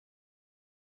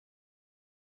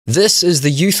This is the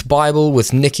Youth Bible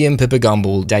with Nicky and Pippa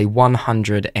Gumble, day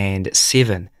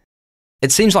 107.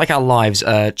 It seems like our lives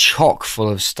are chock full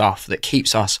of stuff that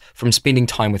keeps us from spending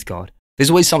time with God. There's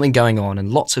always something going on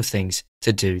and lots of things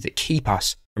to do that keep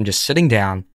us from just sitting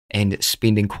down and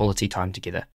spending quality time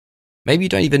together. Maybe you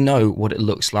don't even know what it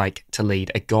looks like to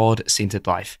lead a God-centered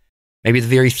life. Maybe the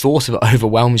very thought of it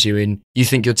overwhelms you and you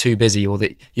think you're too busy or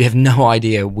that you have no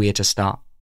idea where to start.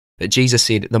 But Jesus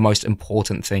said the most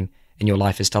important thing in your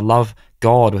life is to love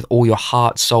God with all your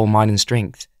heart, soul, mind, and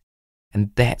strength.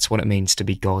 And that's what it means to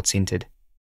be God-centered.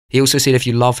 He also said if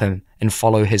you love him and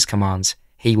follow his commands,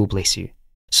 he will bless you.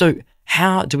 So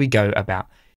how do we go about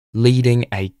leading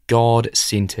a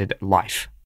God-centered life?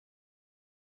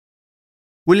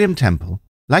 William Temple,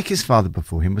 like his father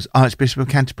before him, was Archbishop of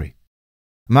Canterbury.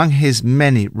 Among his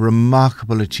many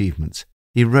remarkable achievements,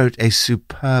 he wrote a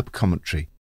superb commentary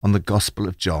on the Gospel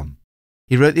of John.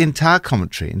 He wrote the entire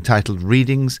commentary entitled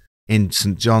Readings in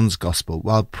St. John's Gospel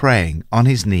while praying on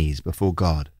his knees before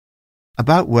God.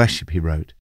 About worship, he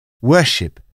wrote,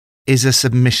 "Worship is a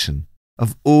submission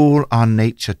of all our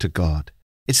nature to God.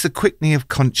 It's the quickening of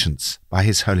conscience by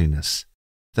his holiness,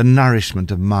 the nourishment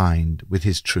of mind with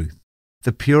his truth,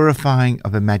 the purifying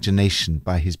of imagination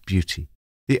by his beauty,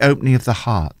 the opening of the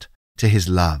heart to his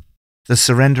love, the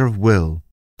surrender of will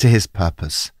to his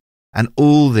purpose, and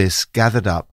all this gathered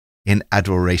up in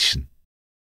adoration.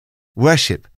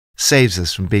 Worship saves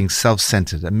us from being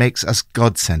self-centered and makes us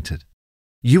God-centered.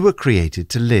 You were created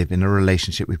to live in a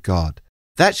relationship with God.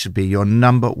 That should be your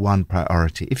number one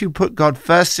priority. If you put God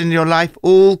first in your life,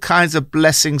 all kinds of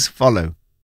blessings follow.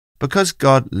 Because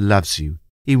God loves you,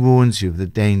 he warns you of the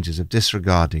dangers of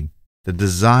disregarding the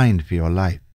design for your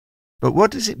life. But what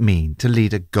does it mean to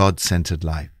lead a God-centered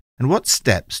life? And what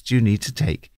steps do you need to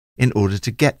take in order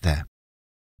to get there?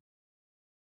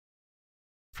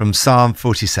 From Psalm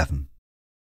 47.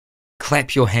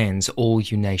 Clap your hands, all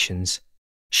you nations.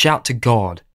 Shout to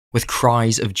God with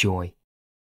cries of joy.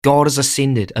 God has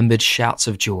ascended amid shouts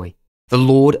of joy, the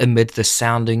Lord amid the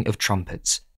sounding of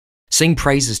trumpets. Sing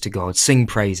praises to God, sing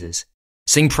praises.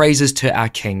 Sing praises to our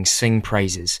King, sing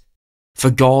praises.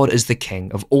 For God is the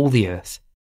King of all the earth.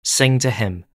 Sing to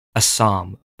him a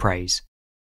psalm praise.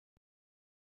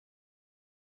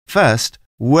 First,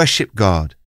 worship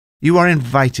God. You are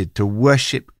invited to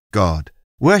worship God.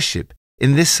 Worship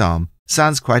in this psalm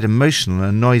sounds quite emotional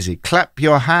and noisy. Clap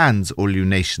your hands, all you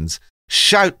nations.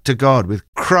 Shout to God with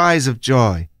cries of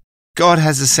joy. God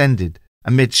has ascended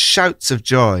amid shouts of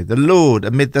joy, the Lord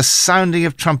amid the sounding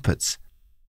of trumpets.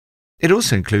 It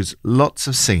also includes lots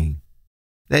of singing.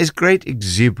 There is great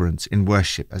exuberance in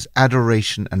worship as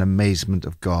adoration and amazement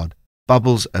of God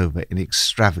bubbles over in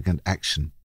extravagant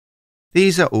action.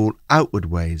 These are all outward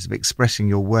ways of expressing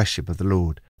your worship of the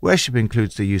Lord. Worship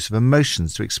includes the use of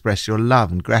emotions to express your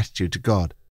love and gratitude to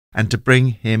God and to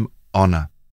bring him honor.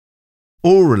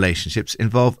 All relationships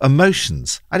involve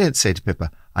emotions. I don't say to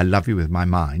Pippa, I love you with my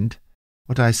mind.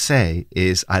 What I say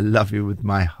is, I love you with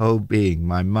my whole being,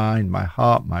 my mind, my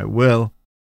heart, my will.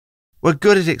 We're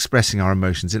good at expressing our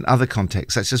emotions in other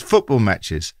contexts, such as football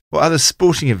matches or other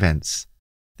sporting events.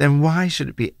 Then why should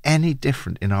it be any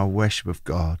different in our worship of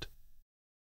God?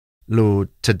 Lord,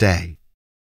 today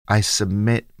I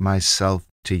submit myself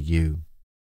to you.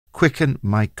 Quicken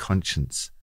my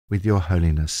conscience with your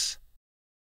holiness.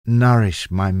 Nourish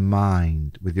my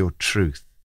mind with your truth.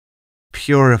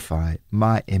 Purify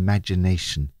my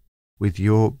imagination with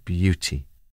your beauty.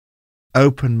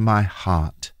 Open my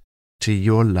heart to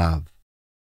your love.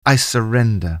 I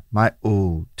surrender my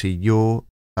all to your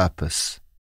purpose.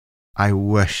 I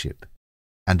worship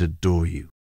and adore you.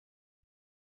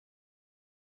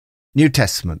 New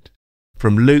Testament,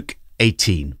 from Luke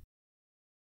 18.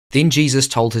 Then Jesus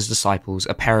told his disciples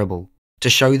a parable to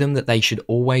show them that they should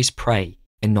always pray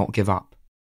and not give up.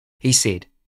 He said,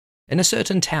 in a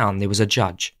certain town there was a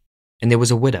judge, and there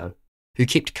was a widow who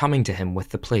kept coming to him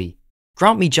with the plea,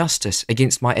 "Grant me justice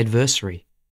against my adversary."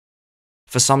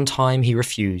 For some time he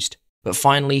refused, but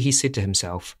finally he said to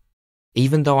himself,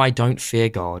 "Even though I don't fear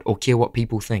God or care what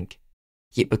people think,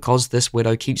 yet because this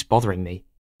widow keeps bothering me,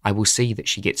 I will see that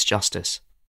she gets justice.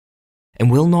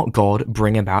 And will not God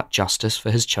bring about justice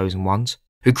for his chosen ones,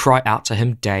 who cry out to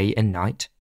him day and night?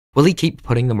 Will he keep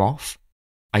putting them off?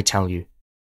 I tell you,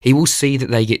 he will see that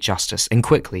they get justice, and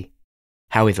quickly.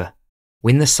 However,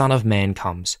 when the Son of Man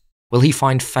comes, will he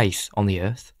find faith on the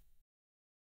earth?"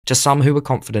 To some who were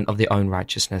confident of their own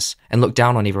righteousness and looked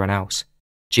down on everyone else,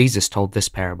 Jesus told this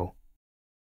parable.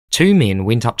 2 men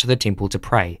went up to the temple to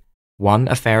pray, one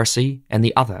a Pharisee and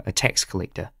the other a tax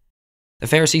collector. The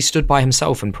Pharisee stood by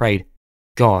himself and prayed,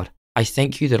 "God, I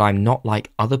thank you that I am not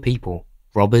like other people,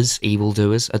 robbers,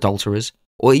 evildoers, adulterers,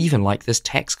 or even like this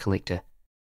tax collector.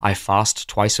 I fast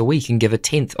twice a week and give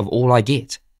 1/10 of all I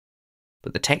get."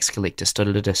 But the tax collector stood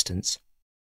at a distance.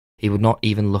 He would not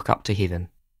even look up to heaven,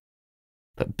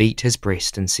 but beat his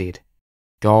breast and said,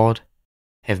 "God,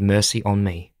 have mercy on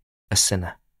me, a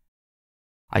sinner."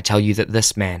 I tell you that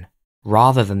this man,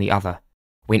 rather than the other,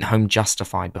 went home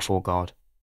justified before God.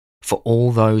 For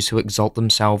all those who exalt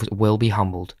themselves will be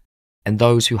humbled, and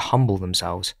those who humble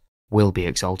themselves will be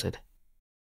exalted.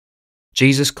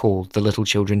 Jesus called the little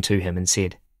children to him and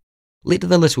said, "Let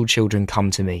the little children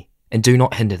come to me, and do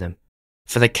not hinder them,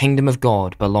 for the kingdom of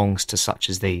God belongs to such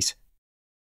as these."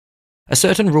 A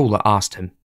certain ruler asked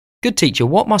him, "Good teacher,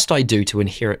 what must I do to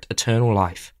inherit eternal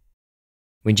life?"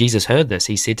 When Jesus heard this,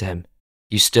 he said to him,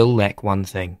 "You still lack one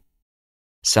thing.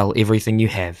 Sell everything you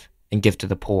have and give to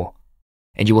the poor,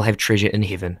 and you will have treasure in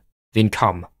heaven. Then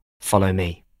come, follow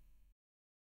me."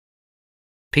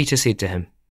 Peter said to him,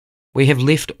 "We have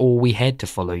left all we had to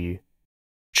follow you."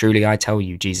 "Truly I tell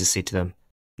you," Jesus said to them,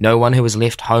 "no one who has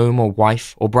left home or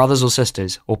wife or brothers or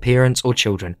sisters or parents or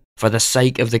children for the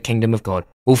sake of the kingdom of God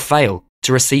will fail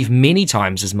to receive many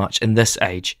times as much in this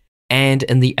age and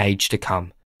in the age to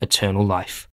come, eternal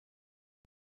life."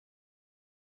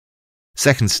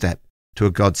 Second step to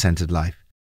a God-centered life.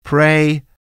 Pray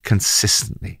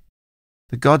consistently.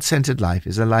 The God-centered life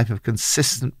is a life of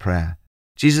consistent prayer.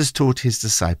 Jesus taught his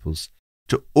disciples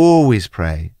to always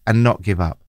pray and not give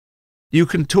up. You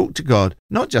can talk to God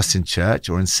not just in church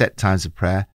or in set times of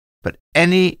prayer, but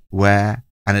anywhere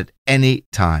and at any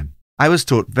time. I was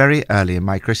taught very early in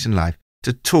my Christian life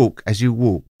to talk as you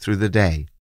walk through the day.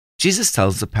 Jesus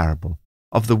tells the parable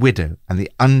of the widow and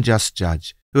the unjust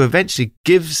judge who eventually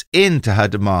gives in to her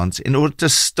demands in order to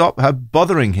stop her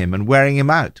bothering him and wearing him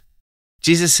out.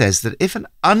 Jesus says that if an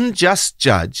unjust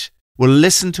judge will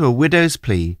listen to a widow's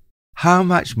plea, how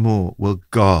much more will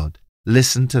God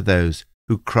listen to those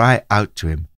who cry out to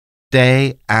him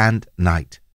day and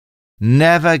night?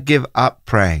 Never give up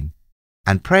praying,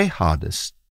 and pray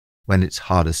hardest when it's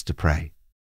hardest to pray.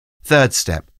 Third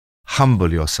step,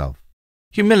 humble yourself.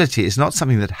 Humility is not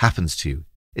something that happens to you.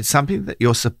 It's something that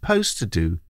you're supposed to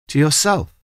do to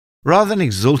yourself. Rather than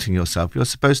exalting yourself, you're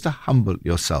supposed to humble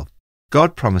yourself.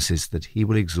 God promises that he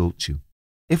will exalt you.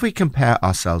 If we compare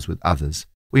ourselves with others,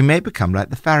 we may become like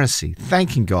the Pharisee,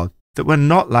 thanking God that we're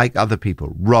not like other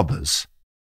people, robbers,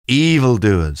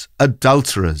 evildoers,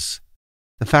 adulterers.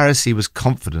 The Pharisee was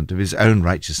confident of his own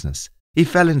righteousness. He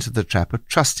fell into the trap of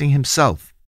trusting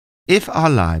himself. If our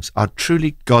lives are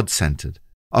truly God-centered,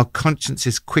 our conscience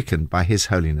is quickened by his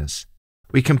holiness.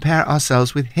 We compare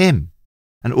ourselves with him,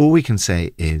 and all we can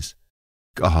say is,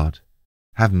 "God,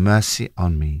 have mercy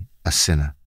on me, a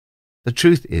sinner." The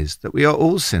truth is that we are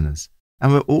all sinners,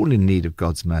 and we're all in need of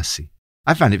God's mercy.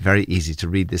 I find it very easy to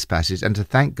read this passage and to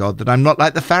thank God that I'm not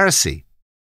like the Pharisee.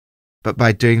 But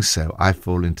by doing so, I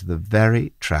fall into the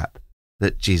very trap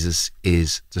that Jesus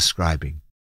is describing,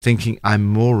 thinking I'm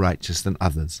more righteous than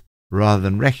others, rather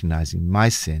than recognizing my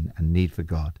sin and need for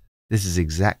God. This is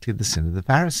exactly the sin of the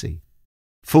Pharisee.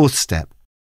 Fourth step,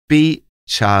 be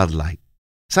childlike.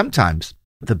 Sometimes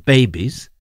the babies,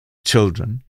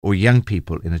 children, or young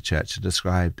people in a church are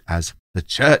described as the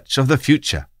church of the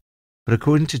future. But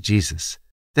according to Jesus,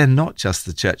 they're not just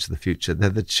the church of the future, they're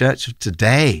the church of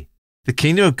today. The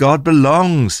kingdom of God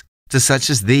belongs to such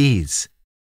as these.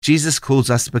 Jesus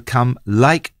calls us to become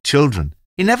like children.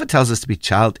 He never tells us to be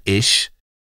childish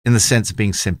in the sense of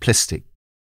being simplistic,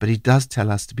 but he does tell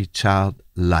us to be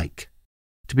childlike.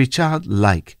 To be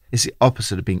childlike is the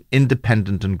opposite of being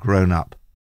independent and grown up.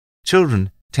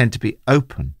 Children tend to be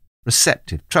open,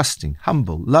 receptive, trusting,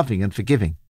 humble, loving, and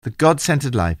forgiving. The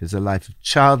God-centered life is a life of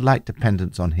childlike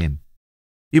dependence on him.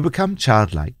 You become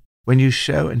childlike when you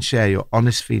show and share your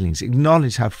honest feelings,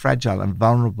 acknowledge how fragile and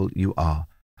vulnerable you are,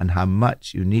 and how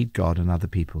much you need God and other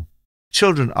people.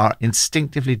 Children are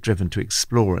instinctively driven to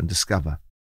explore and discover.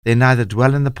 They neither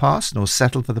dwell in the past nor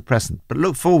settle for the present, but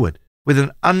look forward with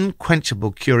an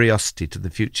unquenchable curiosity to the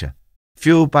future,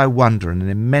 fueled by wonder and an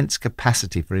immense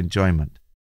capacity for enjoyment.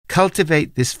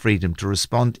 Cultivate this freedom to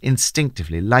respond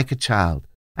instinctively like a child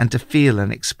and to feel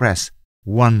and express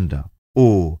wonder,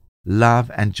 awe, love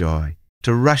and joy,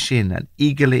 to rush in and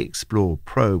eagerly explore,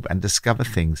 probe and discover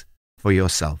things for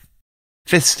yourself.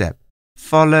 Fifth step,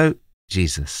 follow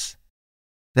Jesus.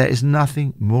 There is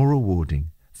nothing more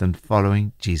rewarding than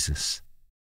following Jesus.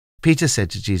 Peter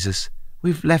said to Jesus,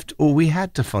 "We've left all we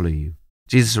had to follow you."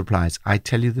 Jesus replies, "I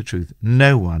tell you the truth,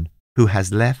 no one who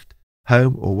has left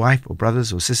home or wife or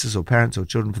brothers or sisters or parents or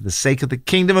children for the sake of the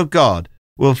kingdom of God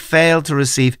will fail to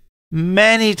receive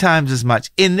many times as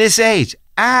much in this age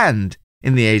and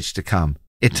in the age to come,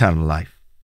 eternal life."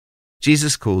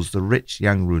 Jesus calls the rich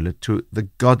young ruler to the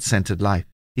God-centered life.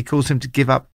 He calls him to give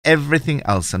up everything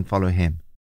else and follow him.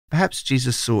 Perhaps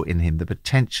Jesus saw in him the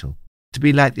potential to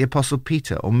be like the Apostle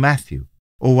Peter or Matthew,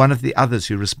 or one of the others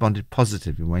who responded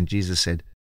positively when Jesus said,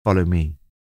 "Follow me."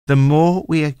 The more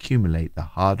we accumulate, the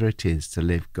harder it is to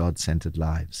live God-centered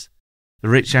lives. The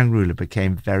rich young ruler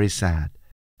became very sad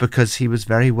because he was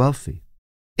very wealthy.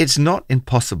 It's not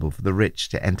impossible for the rich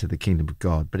to enter the kingdom of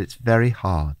God, but it's very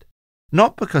hard.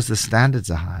 Not because the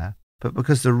standards are higher, but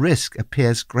because the risk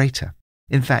appears greater.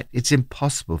 In fact, it's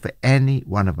impossible for any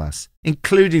one of us,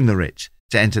 including the rich,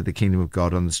 to enter the kingdom of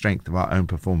God on the strength of our own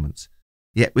performance.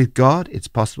 Yet with God, it's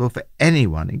possible for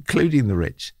anyone, including the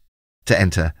rich, to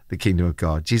enter the kingdom of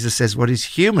God. Jesus says what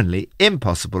is humanly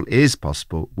impossible is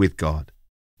possible with God.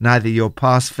 Neither your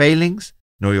past failings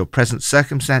nor your present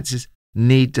circumstances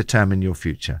need determine your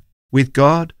future. With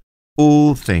God,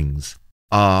 all things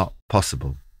are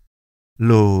possible.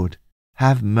 Lord,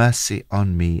 have mercy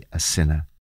on me, a sinner.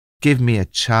 Give me a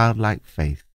childlike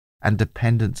faith and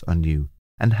dependence on you,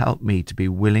 and help me to be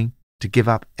willing to give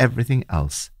up everything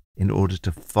else in order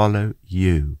to follow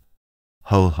you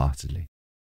wholeheartedly.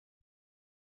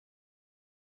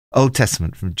 Old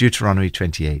Testament from Deuteronomy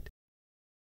 28.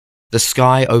 The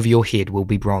sky over your head will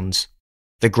be bronze,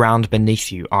 the ground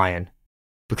beneath you iron,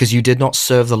 because you did not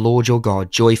serve the Lord your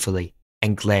God joyfully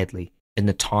and gladly in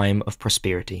the time of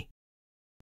prosperity.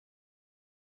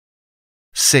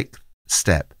 Sixth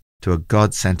step to a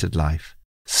God-centered life: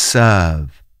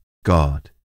 serve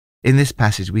God. In this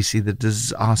passage, we see the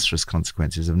disastrous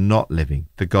consequences of not living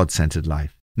the God-centered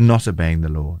life, not obeying the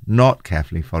law, not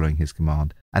carefully following his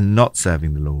command, and not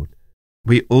serving the Lord.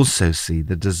 We also see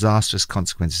the disastrous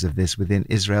consequences of this within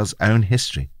Israel's own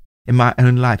history. In my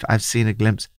own life, I've seen a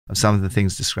glimpse of some of the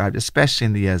things described, especially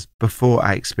in the years before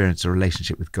I experienced a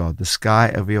relationship with God. The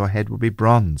sky over your head will be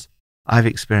bronze. I've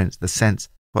experienced the sense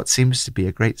of what seems to be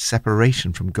a great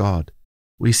separation from God.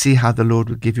 We see how the Lord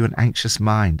will give you an anxious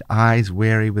mind, eyes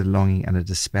weary with longing, and a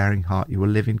despairing heart. You will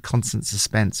live in constant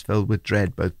suspense, filled with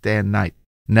dread, both day and night,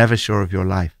 never sure of your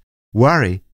life.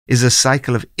 Worry is a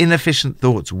cycle of inefficient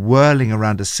thoughts whirling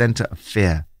around a center of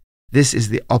fear. This is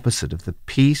the opposite of the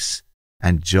peace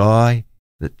and joy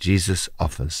that Jesus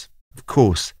offers. Of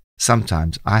course,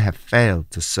 sometimes I have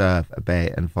failed to serve,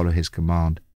 obey, and follow his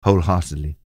command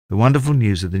wholeheartedly. The wonderful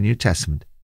news of the New Testament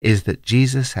is that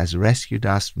Jesus has rescued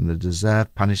us from the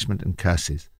deserved punishment and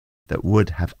curses that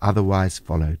would have otherwise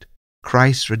followed.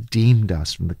 Christ redeemed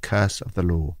us from the curse of the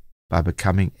law by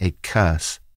becoming a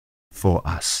curse for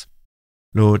us.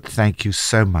 Lord, thank you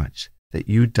so much that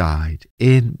you died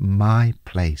in my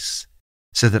place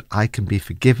so that I can be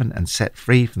forgiven and set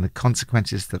free from the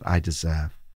consequences that I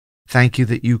deserve. Thank you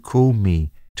that you call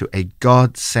me to a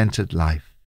God-centered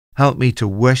life. Help me to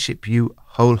worship you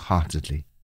wholeheartedly,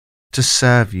 to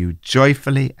serve you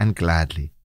joyfully and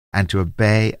gladly, and to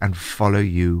obey and follow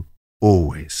you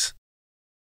always.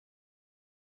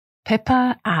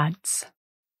 Pippa adds.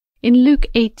 In Luke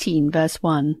 18, verse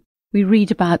 1, we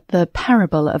read about the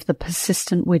parable of the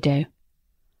persistent widow.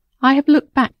 I have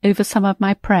looked back over some of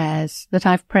my prayers that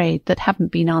I've prayed that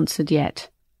haven't been answered yet.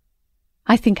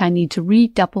 I think I need to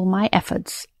redouble my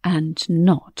efforts and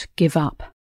not give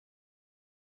up.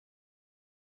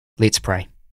 Let's pray.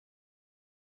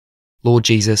 Lord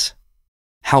Jesus,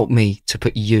 help me to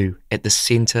put you at the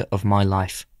center of my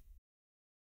life.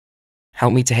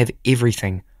 Help me to have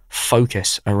everything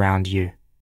focus around you.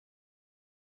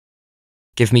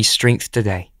 Give me strength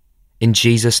today. In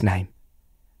Jesus' name,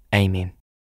 amen.